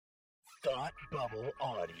Thought Bubble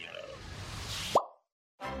Audio.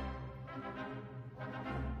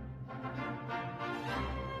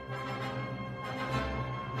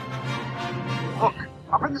 Look,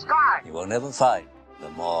 up in the sky! You will never find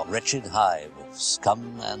the more wretched hive of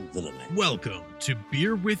scum and villainy. Welcome to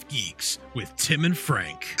Beer with Geeks with Tim and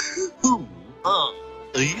Frank. Who are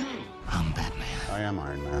you? I'm Batman. I am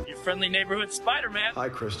Iron Man. Your friendly neighborhood Spider-Man. Hi,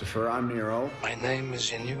 Christopher. I'm Nero. My name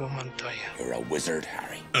is Inigo Montoya. You're a wizard,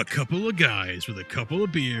 Harry. A couple of guys with a couple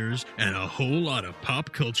of beers and a whole lot of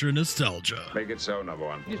pop culture nostalgia. Make it so, number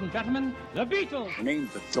one. Ladies and gentlemen, the Beatles. Name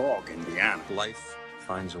the dog, Indiana. Life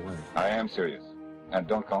finds a way. I am serious. And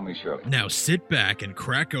don't call me Shirley. Now sit back and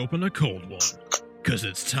crack open a cold one, because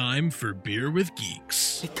it's time for Beer with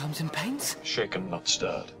Geeks. It comes in pints? Shaken, not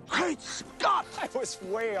stirred. Great Scott! I was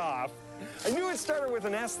way off. I knew it started with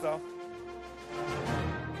an S, though.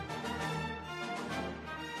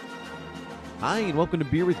 Hi, and welcome to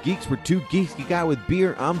Beer with Geeks. We're two geeks geek out with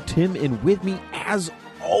beer. I'm Tim, and with me, as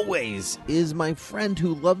always, is my friend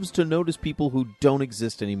who loves to notice people who don't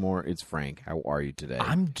exist anymore. It's Frank. How are you today?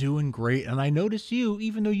 I'm doing great, and I notice you,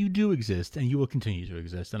 even though you do exist, and you will continue to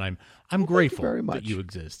exist, and I'm grateful very much. that you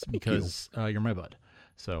exist because you're my bud.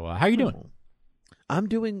 So, how are you doing? I'm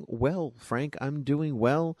doing well, Frank. I'm doing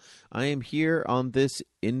well. I am here on this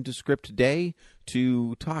indescript day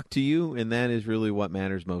to talk to you, and that is really what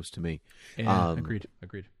matters most to me. Yeah, agreed.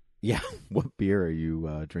 Yeah. What beer are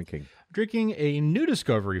you drinking? Drinking a new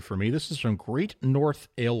discovery for me. This is from Great North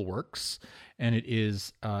Ale Works, and it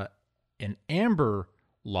is an amber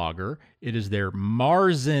lager. It is their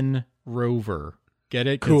Marzen Rover. Get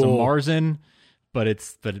it? Cool. It's a Marzen, but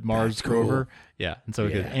it's Mars That's cool. Rover. Yeah, and so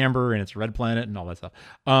it's amber, and it's Red Planet, and all that stuff.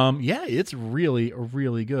 Yeah, it's really,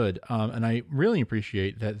 really good, and I really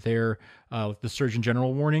appreciate that their the Surgeon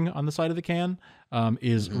General warning on the side of the can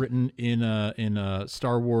is written in a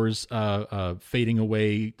Star Wars fading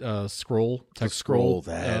away scroll text scroll.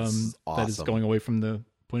 That's awesome. That is going away from the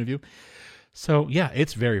point of view. So yeah,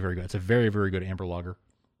 it's very, very good. It's a very, very good amber lager.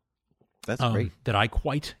 That's great. That I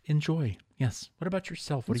quite enjoy. Yes. What about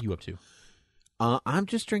yourself? What are you up to? I'm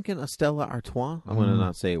just drinking a Stella Artois. I'm going to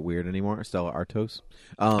not say it weird anymore. Stella Artois.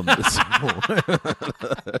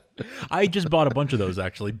 I just bought a bunch of those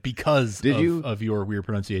actually because of your weird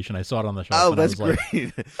pronunciation. I saw it on the shelf. Oh, and that's I was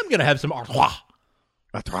great. Like, I'm going to have some Artois.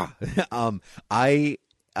 Artois. I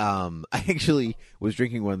actually was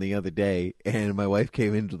drinking one the other day, and my wife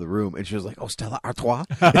came into the room, and she was like, "Oh, Stella Artois."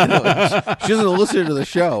 She doesn't listen to the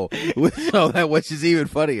show, so which is even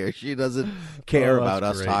funnier. She doesn't care about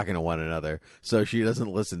us talking to one another, so she doesn't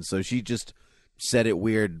listen. So she just said it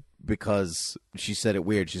weird because she said it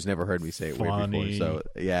weird. She's never heard me say it weird before. So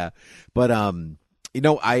yeah, but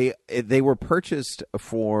they were purchased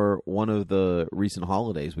for one of the recent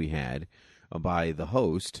holidays we had by the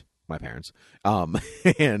host. My parents, my mom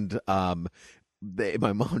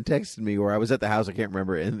texted me, or I was at the house, I can't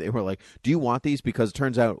remember, and they were like, "Do you want these?" Because it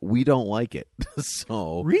turns out we don't like it.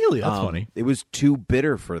 So really, that's funny. It was too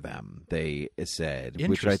bitter for them, they said,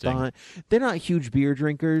 which I thought they're not huge beer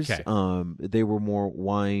drinkers. Okay. They were more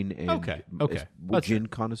wine and gin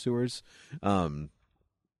connoisseurs. And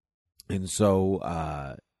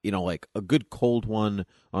so like a good cold one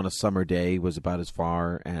on a summer day was about as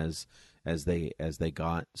far as they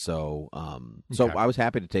got, so I was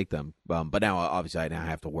happy to take them. But now obviously I now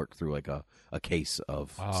have to work through like a case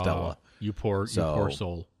of Stella. You poor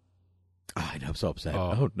soul. I know, I'm so upset.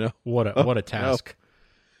 Oh no, what a task.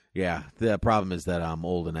 No. Yeah, the problem is that I'm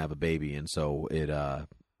old and have a baby, and so it I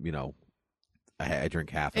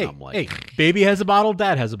drink half, and I'm like, hey, baby has a bottle,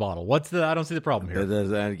 dad has a bottle. I don't see the problem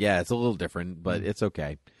here. Yeah, it's a little different, but it's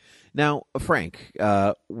okay. Now, Frank,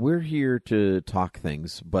 we're here to talk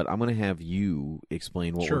things, but I'm going to have you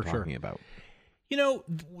explain what we're talking about. You know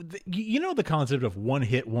the concept of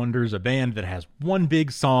one-hit wonders, a band that has one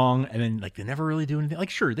big song and then like they never really do anything. Like,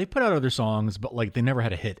 sure, they put out other songs, but like they never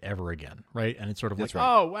had a hit ever again, right? And it's sort of That's like,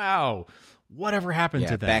 right. Oh wow, whatever happened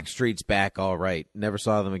to them? Backstreet's back, all right. Never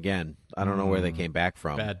saw them again. I don't know where they came back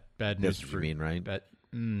from. Bad news. That's what you mean, right? Bad,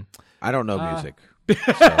 I don't know music.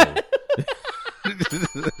 So.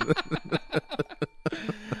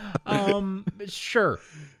 Sure.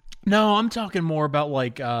 No, I'm talking more about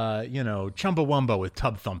like Chumbawamba with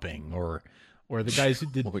Tub Thumping or the guys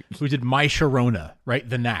who did My Sharona, right?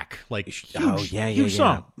 The Knack, like huge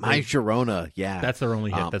song. My Sharona, yeah. That's their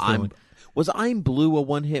only hit. Was I'm Blue a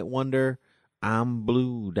one-hit wonder? I'm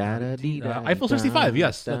blue, da-da-dee-da. Eiffel 65,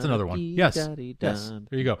 yes, that's another one. Yes. There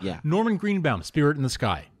you go. Yeah. Norman Greenbaum, Spirit in the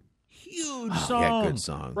Sky. Huge song. Yeah, good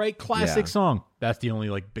song. Right? Classic song. That's the only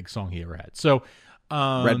like big song he ever had. So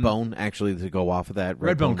Redbone, actually, to go off of that.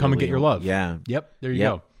 Redbone, Come and Get Your Love. Yeah. Yep. There you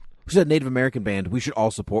go. who said Native American band. We should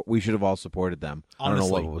have all supported them. Honestly, I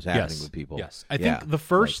don't know what was happening yes, with people. Yes, I think the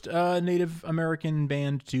first Native American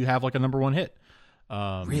band to have like a #1 hit.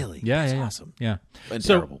 Really? Yeah, That's yeah, awesome. Yeah, and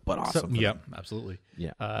terrible, but awesome. Yeah, absolutely.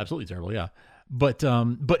 Yeah, absolutely terrible. Yeah, but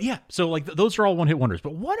yeah. So like those are all one-hit wonders.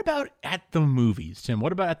 But what about at the movies, Tim?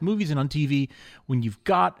 What about at the movies and on TV when you've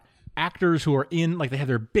got actors who are in, like, they have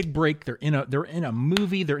their big break, they're in a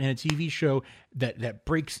movie, they're in a TV show that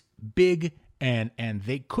breaks big, and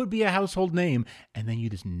they could be a household name, and then you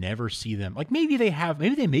just never see them. Like, maybe they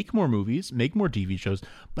make more movies, make more TV shows,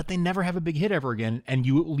 but they never have a big hit ever again, and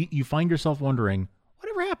you find yourself wondering,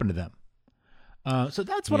 whatever happened to them? So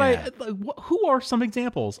that's what who are some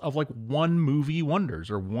examples of like one movie wonders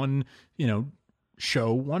or one,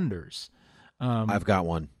 show wonders? I've got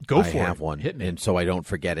one. Go for it. I have one. Hit me. And so I don't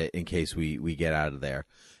forget it in case we get out of there.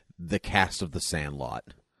 The cast of The Sandlot.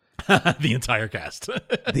 The entire cast.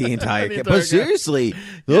 The entire cast. But seriously,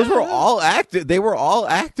 those were all actors. They were all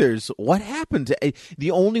actors. What happened to...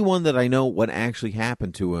 The only one that I know what actually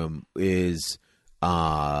happened to him is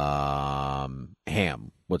Ham.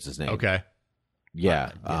 What's his name? Okay.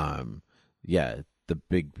 Yeah. The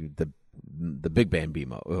big band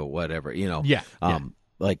Bimo or whatever, Yeah.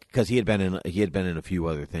 Like, because he had been in a few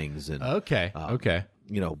other things, and okay.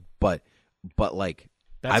 But like,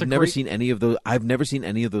 That's I've never seen any of those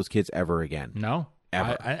kids ever again. No,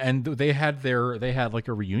 ever. And they had like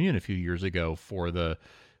a reunion a few years ago for the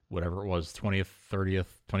whatever it was 20th, 30th,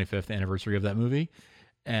 25th anniversary of that movie,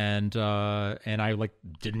 and I like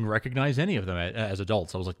didn't recognize any of them as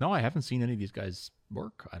adults. I was like, no, I haven't seen any of these guys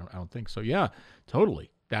work. I don't think so. Yeah,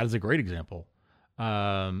 totally. That is a great example.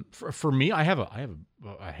 For me, I have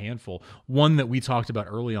a handful. One that we talked about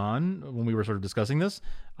early on when we were sort of discussing this,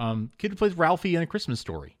 kid who plays Ralphie in A Christmas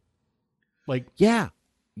Story. Like, yeah.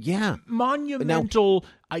 Monumental,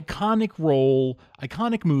 iconic role,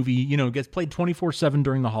 iconic movie, gets played 24/7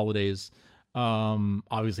 during the holidays.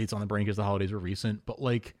 Obviously it's on the brain because the holidays were recent, but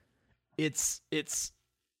like that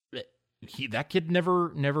kid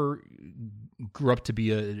never grew up to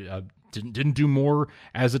be didn't do more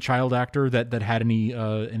as a child actor that had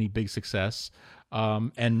any big success,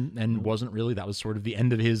 and wasn't really. That was sort of the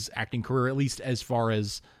end of his acting career, at least as far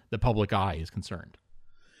as the public eye is concerned.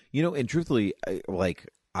 And truthfully,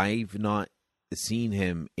 I've not seen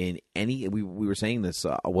him in any. We were saying this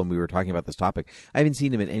when we were talking about this topic. I haven't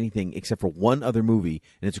seen him in anything except for one other movie,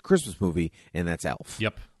 and it's a Christmas movie, and that's Elf.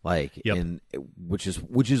 Yep. And which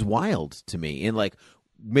is wild to me. And like,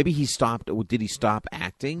 maybe he stopped. Did he stop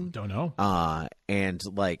acting? Don't know. And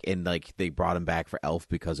they brought him back for Elf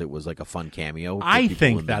because it was like a fun cameo. I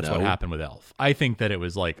think that's what happened with Elf. I think that it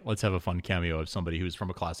was like, let's have a fun cameo of somebody who's from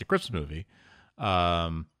a classic Christmas movie.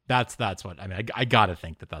 That's what I mean. I gotta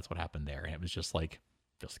think that's what happened there, and it was just a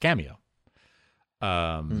cameo.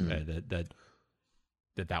 That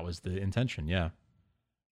was the intention. Yeah.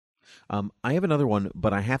 I have another one,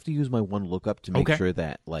 but I have to use my one lookup to make Okay. sure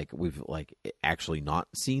that we've actually not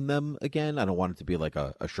seen them again. I don't want it to be like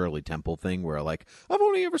a Shirley Temple thing where I've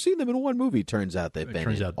only ever seen them in one movie. Turns out they've been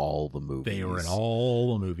in all the movies. They were in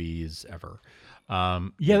all the movies ever. Yeah,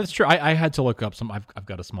 that's true. I had to look up some. I've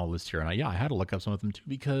got a small list here, and I had to look up some of them too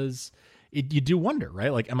because you do wonder,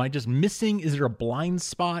 right? Like, am I just missing? Is there a blind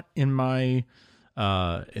spot in my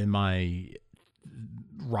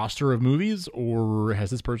roster of movies, or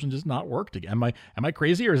has this person just not worked again? Am I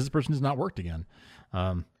crazy, or has this person just not worked again?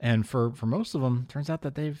 And for most of them, turns out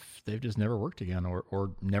that they've just never worked again,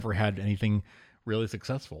 or never had anything really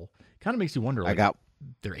successful. Kind of makes you wonder.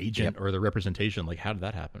 Their agent or their representation. Like, how did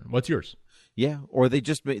that happen? What's yours? Yeah, or they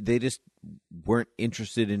just weren't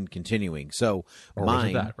interested in continuing. So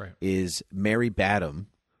mine is Mary Badham,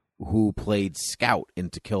 who played Scout in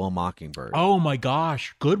To Kill a Mockingbird. Oh my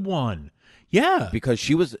gosh, good one. Yeah, because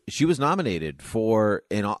she was nominated for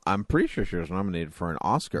I'm pretty sure she was nominated for an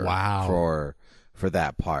Oscar. Wow. For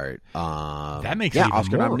that part. That makes it even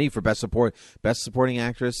Oscar more. nominee for best supporting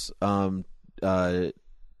actress. To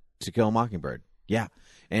Kill a Mockingbird. Yeah,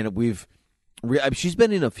 and she's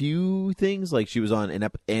been in a few things. Like, she was on an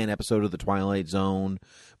episode of The Twilight Zone,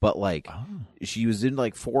 but she was in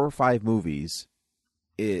 4 or 5 movies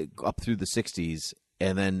up through the 60s,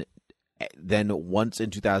 and then once in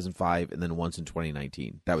 2005, and then once in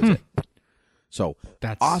 2019. That was it. So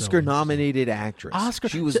that's Oscar-nominated actress.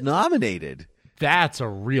 She was nominated. That's a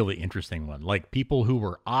really interesting one. Like, people who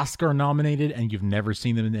were Oscar nominated and you've never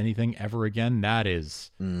seen them in anything ever again. That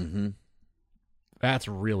is, that's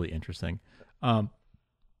really interesting. That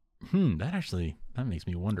actually That makes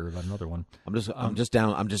me wonder about another one. I'm just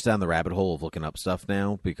down the rabbit hole of looking up stuff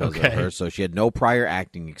now because of Okay. her. So she had no prior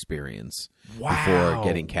acting experience before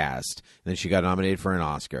getting cast. And then she got nominated for an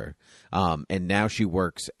Oscar. And now she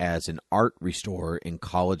works as an art restorer and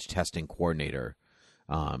college testing coordinator.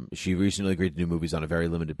 She recently agreed to do movies on a very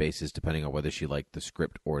limited basis, depending on whether she liked the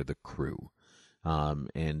script or the crew.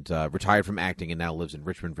 And retired from acting and now lives in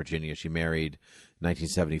Richmond, Virginia. She married in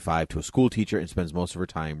 1975 to a school teacher and spends most of her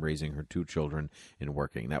time raising her 2 children and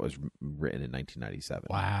working. That was written in 1997.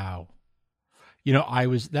 Wow.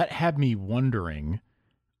 That had me wondering.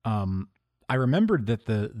 I remembered that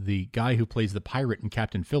the guy who plays the pirate in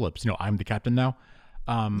Captain Phillips, I'm the captain now.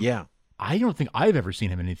 Yeah. I don't think I've ever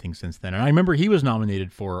seen him in anything since then. And I remember he was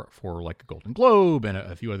nominated for like a Golden Globe and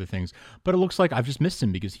a few other things, but it looks like I've just missed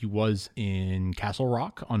him because he was in Castle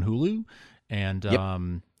Rock on Hulu. And,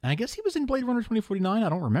 and I guess he was in Blade Runner 2049. I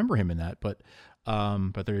don't remember him in that, but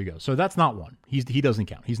there you go. So that's not one. He doesn't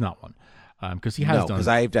count. He's not one. Cause he has done. Because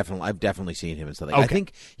I've definitely seen him in something. Okay. I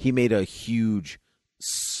think he made a huge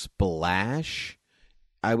splash,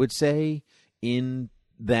 I would say, in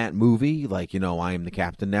that movie, like, I am the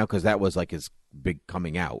captain now, because that was like his big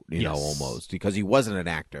coming out, know, almost, because he wasn't an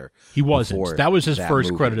actor. He wasn't. That was his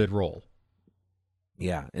first movie. credited role.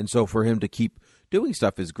 Yeah, and so for him to keep doing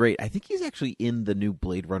stuff is great. I think he's actually in the new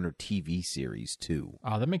Blade Runner TV series too.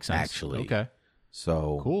 Oh, that makes sense. Actually, okay,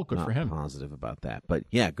 so cool. Good not for him. Positive about that, but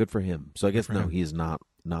yeah, good for him. So I guess he is not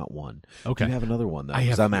one. Okay, you have another one though.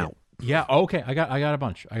 I'm out. Yeah. Okay, I got a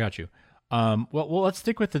bunch. I got you. Well, let's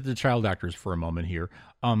stick with the child actors for a moment here.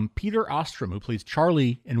 Peter Ostrom, who plays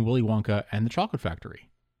Charlie in Willy Wonka and the Chocolate Factory.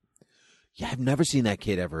 Yeah, I've never seen that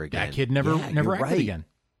kid ever again. That kid never acted again.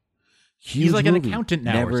 Huge He's like movie. an accountant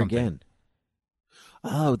now Never or something. Again.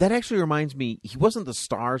 Oh, that actually reminds me. He wasn't the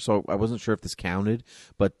star, so I wasn't sure if this counted.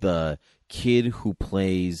 But the kid who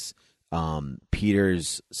plays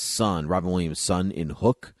Peter's son, Robin Williams' son in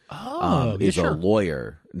Hook, is a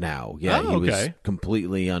lawyer now. Yeah, he was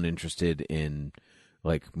completely uninterested in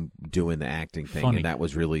like doing the acting thing, and that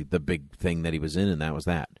was really the big thing that he was in, and that was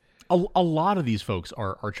that. A lot of these folks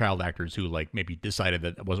are child actors who like maybe decided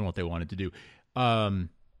that wasn't what they wanted to do.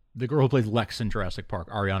 The girl who plays Lex in Jurassic Park,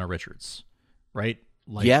 Ariana Richards, right?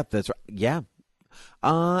 Like, yeah, that's right. Yeah.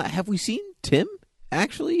 Have we seen Tim?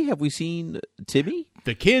 Actually, have we seen Timmy?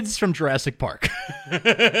 The kids from Jurassic Park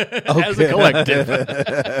as a collective.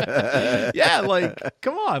 Yeah, like,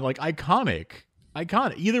 come on, like iconic.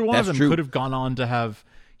 Either one of them could have gone on to have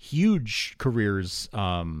huge careers,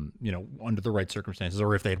 under the right circumstances,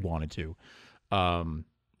 or if they had wanted to. And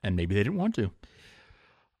maybe they didn't want to.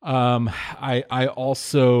 I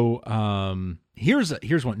also,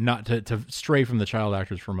 here's one, not to stray from the child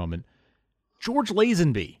actors for a moment. George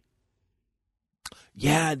Lazenby.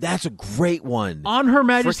 Yeah, that's a great one. On Her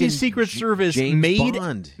Majesty's Secret Service,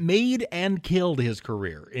 James made and killed his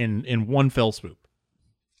career in one fell swoop.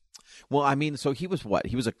 Well, I mean, so he was what?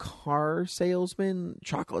 He was a car salesman,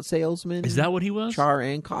 chocolate salesman. Is that what he was? Char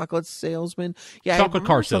and chocolate salesman. Yeah, chocolate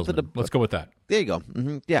car salesman. Let's go with that. There you go.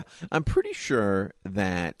 Mm-hmm. Yeah, I'm pretty sure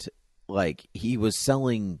that like he was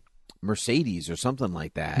selling Mercedes or something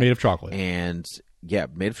like that, made of chocolate,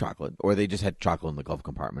 made of chocolate, or they just had chocolate in the glove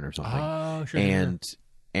compartment or something. Oh, sure.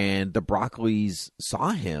 And the Broccoli's saw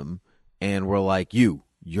him and were like,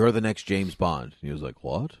 You're the next James Bond. And he was like,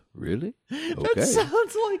 what? Really? Okay.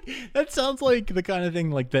 That sounds like the kind of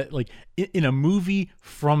thing like that, like in a movie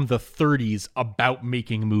from the 30s about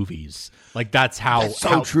making movies. Like that's how. That's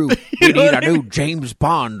so true. We need a new James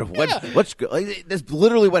Bond. Let's go. That's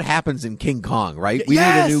literally what happens in King Kong, right? We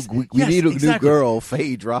need a new girl.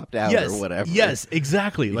 Faye dropped out or whatever. Yes,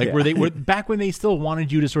 exactly. Like where they were back when they still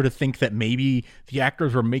wanted you to sort of think that maybe the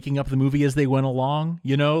actors were making up the movie as they went along.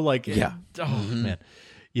 Man.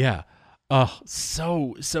 Yeah.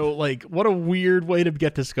 So like what a weird way to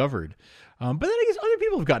get discovered. But then I guess other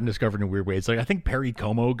people have gotten discovered in weird ways. Like I think Perry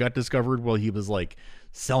Como got discovered while he was like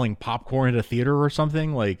selling popcorn at a theater or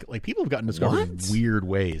something. Like people have gotten discovered in weird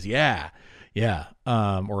ways. Yeah. Yeah.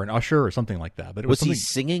 Or an usher or something like that. But it was he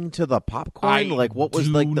singing to the popcorn? Like what was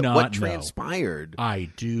like what transpired? I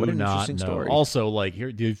do what an not interesting know. Story. Also, like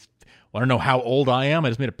here, I don't know how old I am. I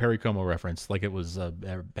just made a Perry Como reference, like it was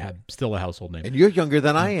still a household name. And you're younger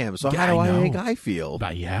than I am, so how do I think I feel?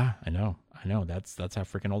 But yeah, I know. That's how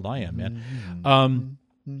freaking old I am, man.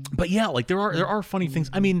 But yeah, like there are funny things.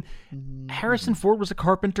 I mean, Harrison Ford was a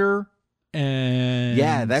carpenter, and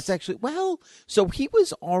yeah, that's actually so he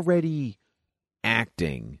was already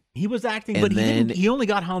acting. He was acting, but he only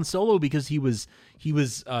got Han Solo because he was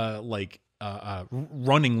running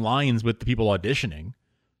lines with the people auditioning.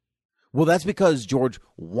 Well, that's because George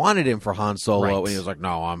wanted him for Han Solo, Right. and he was like,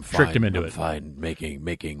 "No, I'm fine. Tricked him into I'm it. fine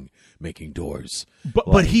making doors."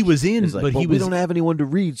 But he was in. He's like, but he we was don't have anyone to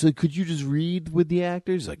read, so could you just read with the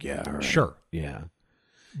actors? Like, yeah, all right. sure. Yeah,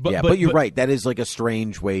 But but you're right. That is like a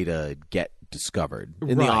strange way to get discovered.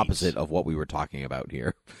 In the Right. opposite of what we were talking about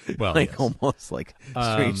here. Well, like yes. almost like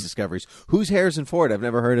strange discoveries. Who's Harrison Ford? I've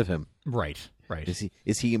never heard of him. Right.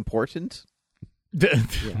 Is he important?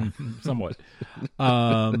 Somewhat.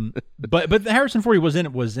 But Harrison Ford was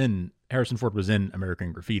in Harrison Ford was in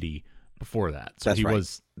American Graffiti before that. So That's he right.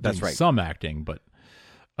 was That's doing right. some acting, but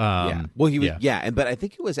Yeah. Well, he was. Yeah, but I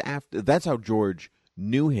think it was after. That's how George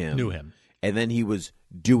knew him. And then he was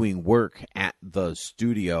doing work at the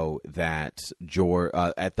studio that George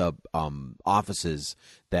at the offices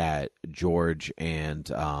that George and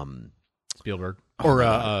Spielberg or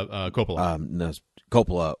Coppola. No,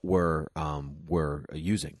 Coppola were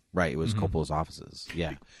using. Right, it was Coppola's offices.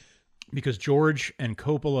 Yeah, because George and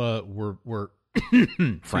Coppola were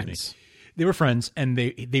friends. They were friends, and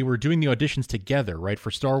they were doing the auditions together, right, for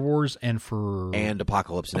Star Wars and for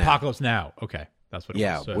Apocalypse Now. Apocalypse Now. Okay, that's what it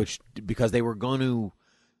was. Yeah, which because they were going to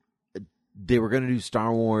do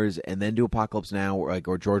Star Wars and then do Apocalypse Now,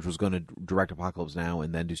 or George was going to direct Apocalypse Now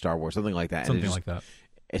and then do Star Wars, something like that. Something like that.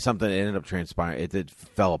 It's something that ended up transpiring. It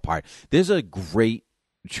fell apart. There's a great.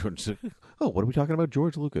 Oh, what are we talking about?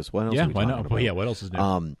 George Lucas. What else? Yeah, are we why talking not? about? Well, yeah, what else is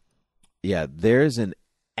new? Yeah, there's an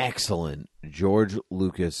excellent George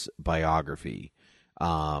Lucas biography.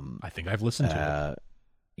 I think I've listened to it.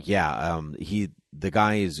 Yeah, the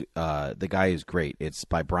guy is great. It's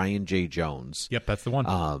by Brian J. Jones. Yep, that's the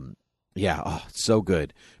one. Yeah, it's so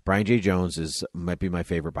good. Brian J. Jones might be my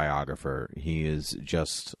favorite biographer. He is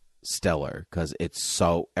just stellar because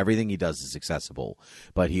everything he does is accessible.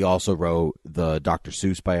 But he also wrote the Dr.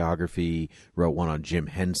 Seuss biography, wrote one on Jim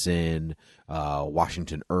Henson,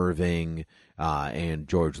 Washington Irving, and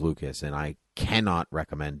George Lucas, and I cannot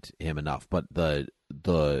recommend him enough. But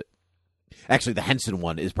actually the Henson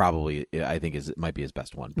one is probably, I think, might be his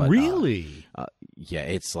best one. But really, yeah,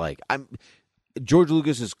 it's like George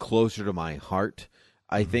Lucas is closer to my heart,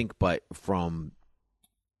 I think, but from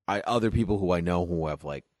other people who I know who have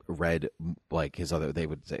like read like his other, they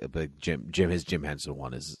would say like Jim Henson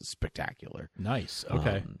one is spectacular. Nice.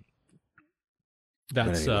 Okay.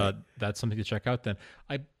 That's something to check out then.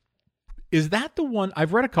 Is that the one?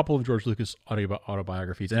 I've read a couple of George Lucas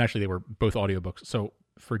autobiographies, and actually they were both audiobooks. So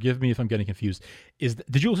forgive me if I'm getting confused.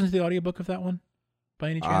 Did you listen to the audiobook of that one by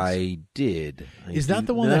any chance? I did. Is that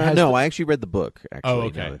the one that has I actually read the book. Actually, oh,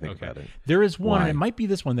 okay. now that I think about it. There is one, Why? and it might be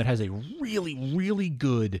this one that has a really, really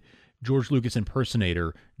good George Lucas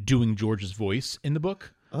impersonator doing George's voice in the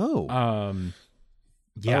book. Oh.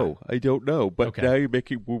 Yeah. Oh, I don't know, but Okay. now you're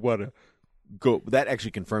making me want to go. That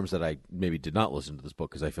actually confirms that I maybe did not listen to this book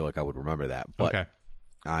because I feel like I would remember that. But Okay.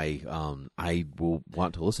 I will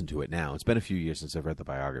want to listen to it now. It's been a few years since I've read the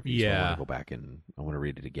biography, so I Yeah. want to go back and I want to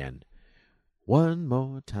read it again. One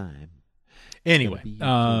more time. Anyway, Do you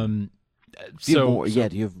have more, so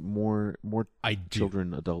do you have more I do.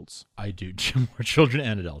 children, adults? I do more children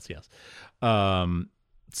and adults. Yes.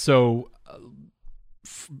 So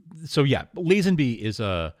yeah, Lazenby is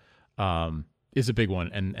a big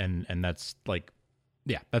one, and that's like,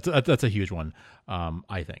 yeah, that's a huge one.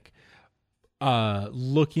 I think.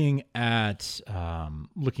 Looking at some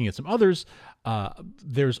others,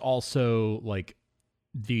 there's also like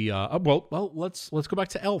the let's go back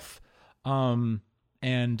to Elf.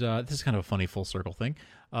 And this is kind of a funny full circle thing.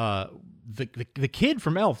 The kid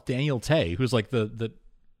from Elf, Daniel Tay, who's like the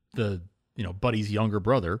Buddy's younger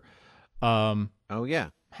brother. Oh yeah,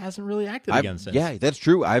 hasn't really acted again since. Yeah, that's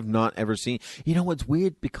true. I've not ever seen. You know what's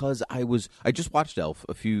weird, because I just watched Elf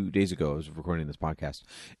a few days ago. I was recording this podcast,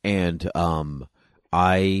 and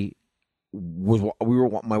my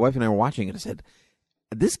wife and I were watching, and I said,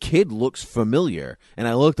 "This kid looks familiar," and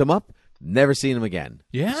I looked him up. Never seen him again.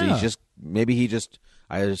 Yeah. So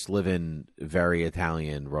I just live in very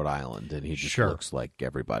Italian Rhode Island, and he just looks like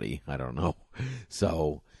everybody. I don't know.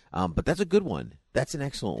 So, but that's a good one. That's an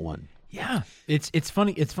excellent one. Yeah. It's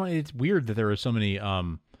funny. It's weird that there are so many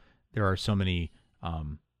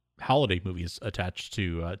holiday movies attached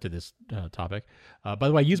to this topic. By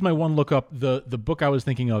the way, I used my one lookup. The book I was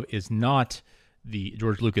thinking of is not the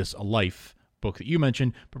George Lucas A Life book that you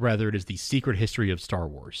mentioned, but rather it is The Secret History of Star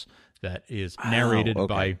Wars, that is narrated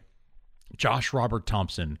by Josh Robert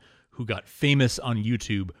Thompson, who got famous on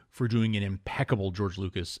YouTube for doing an impeccable George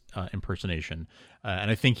Lucas impersonation.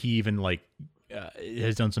 And I think he even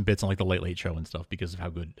has done some bits on like the Late Late Show and stuff because of how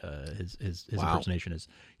good his impersonation is.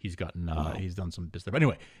 He's gotten he's done some bits there. But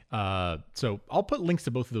anyway, so I'll put links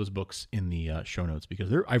to both of those books in the show notes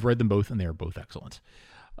because I've read them both and they are both excellent.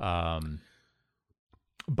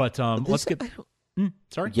 Let's get.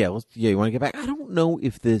 Sorry. Yeah. You want to get back? I don't know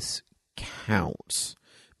if this counts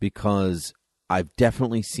because I've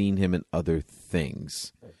definitely seen him in other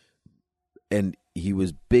things, and he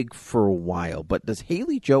was big for a while. But does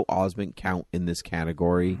Haley Joel Osment count in this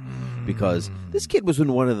category? Because this kid was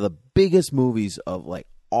in one of the biggest movies of like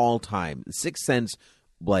all time. Sixth Sense,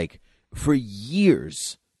 like for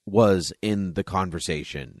years, was in the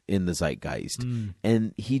conversation, in the zeitgeist,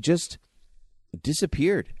 and he just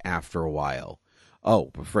disappeared after a while.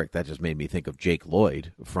 Oh, but frick, that just made me think of Jake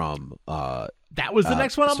Lloyd from that was the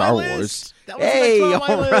next one on Star my Wars. list. That was the next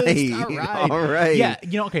one on my list. All right.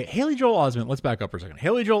 Yeah, okay, Haley Joel Osment, let's back up for a second.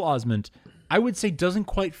 Haley Joel Osment, I would say doesn't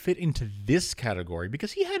quite fit into this category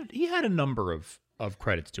because he had a number of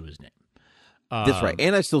credits to his name. That's right.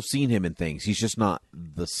 And I've still seen him in things. He's just not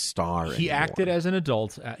the star anymore. He acted as an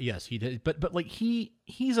adult. Yes, he did. But like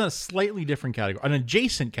he's a slightly different category, an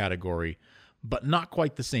adjacent category, but not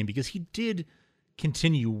quite the same because he did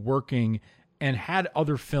continue working and had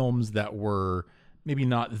other films that were maybe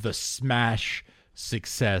not the smash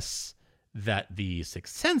success that the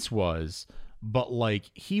Sixth Sense was, but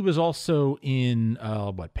like he was also in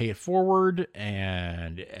Pay It Forward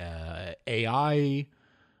and AI,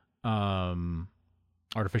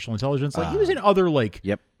 artificial intelligence. Like he was in other like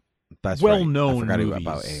that's well-known right. I forgot movies.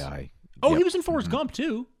 about AI. Oh, he was in Forrest Gump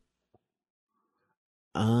too.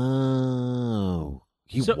 Oh,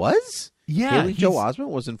 he was. Yeah, Haley Joel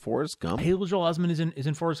Osment was in Forrest Gump. Haley Joel Osment is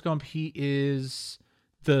in Forrest Gump. He is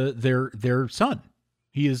their son.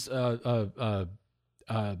 He is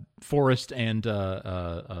Forrest and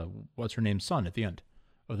what's her name's son at the end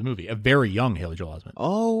of the movie. A very young Haley Joel Osment.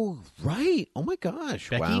 Oh right. Oh my gosh.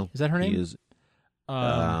 Becky? Wow. Is that her name? He is,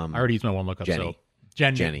 I already used my one lookup. Jenny. So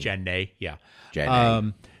Jenny. Yeah.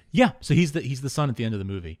 Jenny. Yeah. So he's the son at the end of the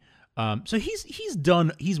movie. So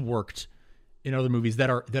he's worked in other movies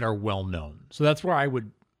that are well known. So that's where I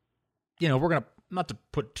would, we're gonna not to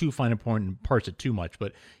put too fine a point and parse it too much,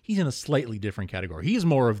 but he's in a slightly different category. He's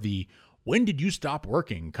more of the when did you stop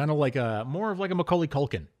working? Kind of like more of like a Macaulay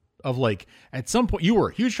Culkin of like at some point you were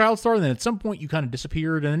a huge child star, and then at some point you kind of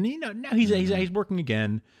disappeared, and now he's working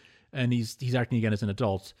again, and he's acting again as an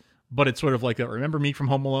adult. But it's sort of like a remember me from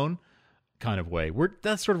Home Alone kind of way.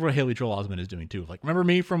 That's sort of what Haley Joel Osment is doing too. Like remember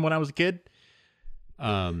me from when I was a kid.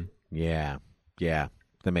 Yeah,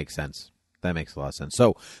 that makes sense. That makes a lot of sense.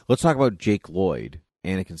 So let's talk about Jake Lloyd,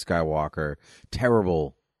 Anakin Skywalker.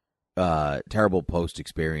 Terrible post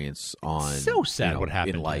experience on. So sad what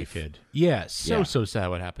happened in life. To that kid. Yeah, so sad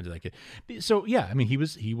what happened to that kid. So yeah, I mean he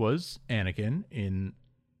was Anakin in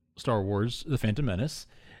Star Wars: The Phantom Menace,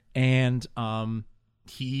 and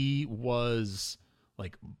he was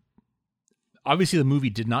like obviously the movie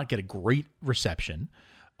did not get a great reception.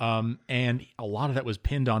 And a lot of that was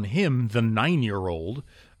pinned on him, the 9-year-old,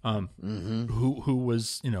 who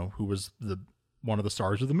was the one of the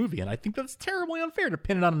stars of the movie. And I think that's terribly unfair to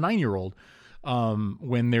pin it on a 9-year-old,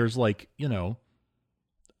 when there's like,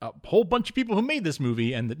 a whole bunch of people who made this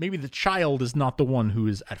movie, and that maybe the child is not the one who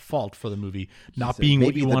is at fault for the movie not being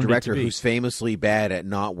what you wanted it to be. Maybe the director who's famously bad at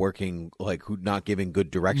not working, like who not giving good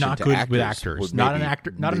direction not to good actors. With actors. Not an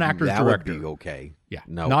actor's director. That would be okay. Yeah,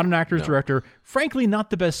 no, not an actor's director. Frankly, not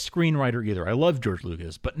the best screenwriter either. I love George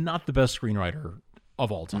Lucas, but not the best screenwriter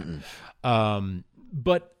of all time.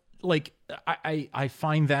 But like, I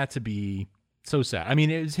find that to be so sad. I mean,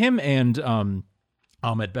 it was him and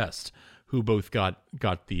Ahmed Best who both got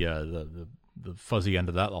the fuzzy end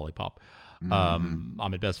of that lollipop.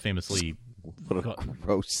 Ahmed Best famously. What a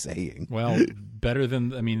gross saying. Well, better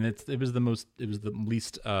than it was the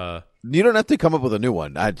least. You don't have to come up with a new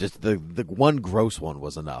one. I just the one gross one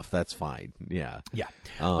was enough. That's fine. Yeah.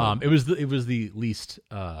 It was the least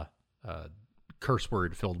curse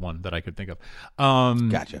word filled one that I could think of.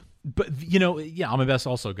 Gotcha. But Ahmed Best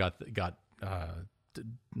also got the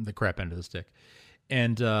crap end of the stick.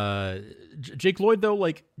 And Jake Lloyd, though,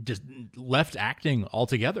 like just left acting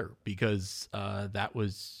altogether because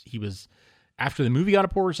he was after the movie got a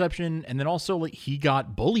poor reception, and then also like he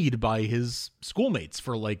got bullied by his schoolmates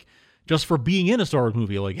for like just for being in a Star Wars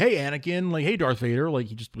movie. Like, hey Anakin, like hey Darth Vader, like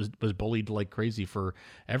he just was bullied like crazy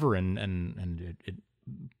forever, and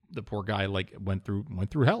the poor guy like went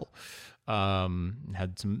through hell,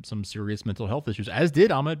 had some serious mental health issues, as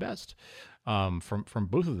did Ahmed Best. From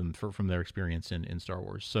both of them from their experience in Star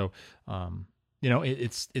Wars. So,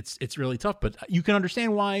 it's really tough, but you can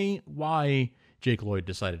understand why Jake Lloyd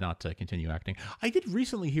decided not to continue acting. I did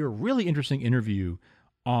recently hear a really interesting interview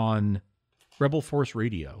on Rebel Force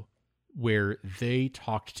Radio where they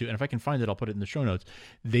talked to, and if I can find it, I'll put it in the show notes.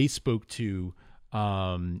 They spoke to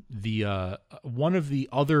the one of the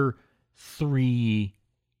other 3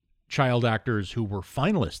 child actors who were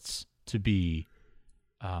finalists to be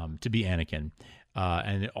Anakin,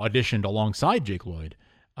 and auditioned alongside Jake Lloyd.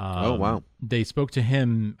 Oh wow! They spoke to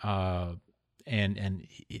him, and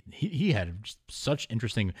he had such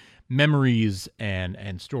interesting memories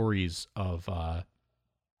and stories of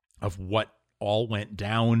what all went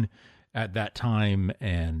down at that time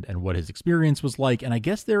and what his experience was like. And I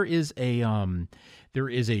guess there is a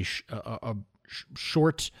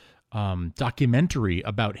short documentary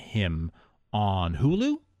about him on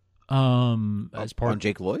Hulu. As part on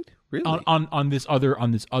Jake Lloyd, really? On this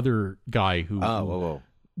other guy who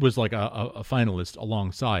was like a finalist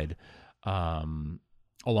alongside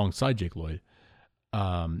Jake Lloyd.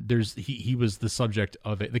 He was the subject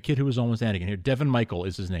of it. The kid who was almost Anakin here. Devin Michael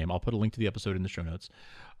is his name. I'll put a link to the episode in the show notes.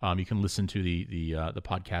 You can listen to the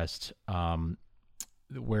podcast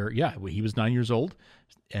where he was 9 years old,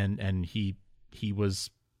 and he was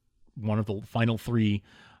one of the final 3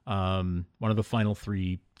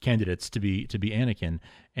 candidates to be Anakin.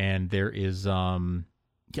 And there is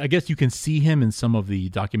I guess you can see him in some of the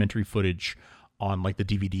documentary footage on like the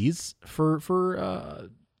DVDs for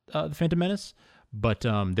the Phantom Menace, but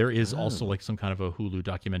there is also like some kind of a Hulu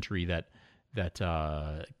documentary that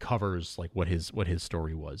covers like what his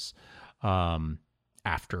story was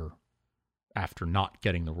after not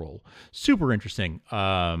getting the role. Super interesting.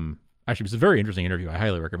 Actually, it was a very interesting interview. I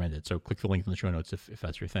highly recommend it. So click the link in the show notes if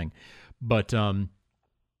that's your thing. But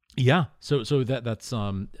yeah, so that's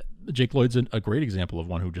Jake Lloyd's a great example of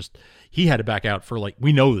one who he had to back out for like,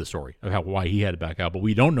 we know the story of why he had to back out, but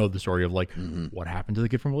we don't know the story of like what happened to the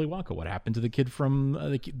kid from Willy Wonka, what happened to the kid from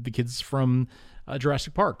the kids from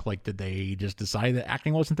Jurassic Park. Like, did they just decide that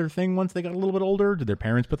acting wasn't their thing once they got a little bit older? Did their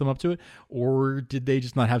parents put them up to it, or did they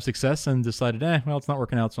just not have success and decided, well, it's not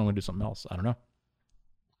working out, so I'm going to do something else? I don't know.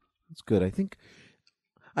 That's good. I think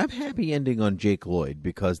I'm happy ending on Jake Lloyd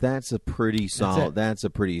because that's a pretty solid. That's a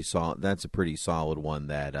pretty solid one.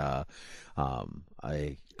 That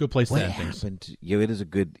good place to end things. It is a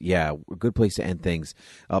good place to end things.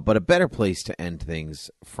 But a better place to end things,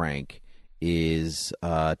 Frank, is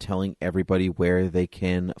telling everybody where they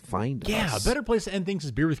can find us. Yeah, a better place to end things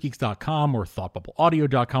is beerwithgeeks.com or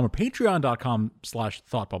thoughtbubbleaudio.com or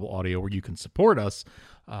patreon.com/thoughtbubbleaudio, where you can support us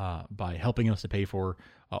by helping us to pay for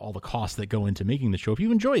all the costs that go into making the show. If you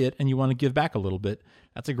enjoy it and you want to give back a little bit,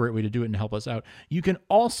 that's a great way to do it and help us out. You can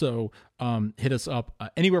also hit us up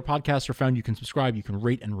anywhere podcasts are found. You can subscribe. You can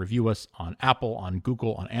rate and review us on Apple, on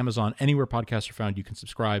Google, on Amazon. Anywhere podcasts are found, you can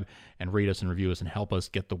subscribe and rate us and review us and help us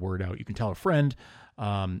get the word out. You can tell a friend,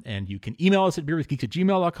 and you can email us at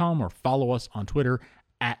beerwithgeeks@gmail.com or follow us on Twitter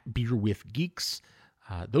at beerwithgeeks.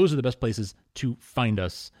 Those are the best places to find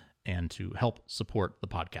us and to help support the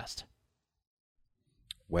podcast.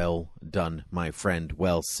 Well done, my friend.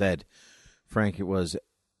 Well said. Frank, it was,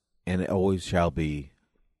 and it always shall be,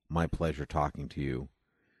 my pleasure talking to you.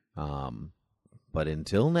 But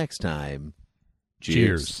until next time,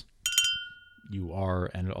 cheers. You are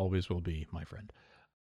and always will be, my friend.